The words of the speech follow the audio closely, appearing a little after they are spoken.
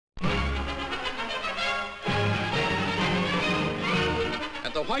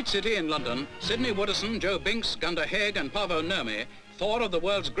the White City in London, Sydney Wooderson, Joe Binks, Gunter Haag and Paavo Nurmi, 4 of the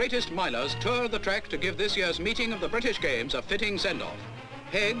world's greatest milers, tour the track to give this year's meeting of the British Games a fitting send-off.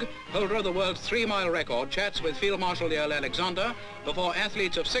 Haag, holder of the world's 3-mile record, chats with Field Marshal Earl Alexander before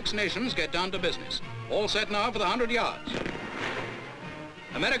athletes of 6 nations get down to business. All set now for the 100 yards.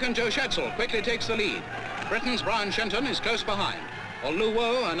 American Joe Schatzel quickly takes the lead. Britain's Brian Shenton is close behind.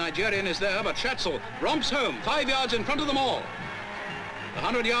 Oluwo, a Nigerian, is there, but Schatzel romps home 5 yards in front of them all. The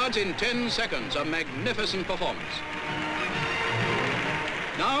 100 yards in 10 seconds, a magnificent performance.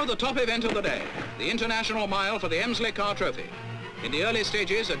 Now the top event of the day, the International Mile for the Emsley Car Trophy. In the early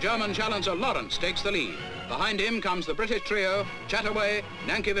stages, a German challenger, Lawrenze, takes the lead. Behind him comes the British trio, Chataway,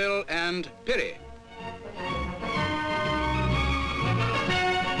 Nankeville and Pirie.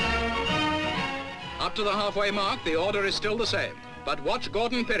 Up to the halfway mark, the order is still the same. But watch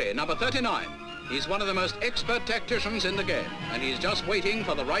Gordon Pirie, number 39. He's one of the most expert tacticians in the game, and he's just waiting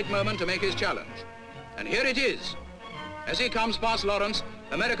for the right moment to make his challenge. And here it is. As he comes past Lawrence,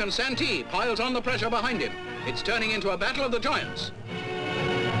 American Santee piles on the pressure behind him. It's turning into a battle of the giants.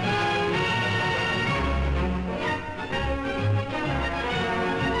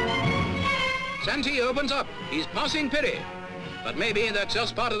 Santee opens up. He's passing Pirie. But maybe that's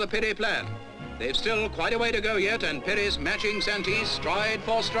just part of the Pirie plan. They've still quite a way to go yet, and Pirie's matching Santee stride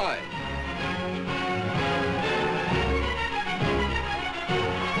for stride.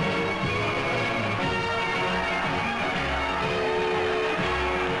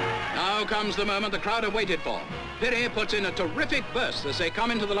 Now comes the moment the crowd have waited for. Pirie puts in a terrific burst as they come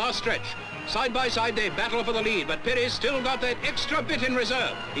into the last stretch. Side by side they battle for the lead, but Pirie's still got that extra bit in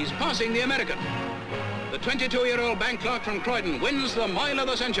reserve. He's passing the American. The 22-year-old bank clerk from Croydon wins the mile of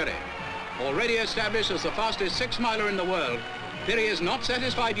the century. Already established as the fastest 6-miler in the world, Pirie is not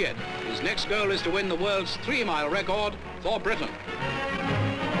satisfied yet. His next goal is to win the world's 3-mile record for Britain.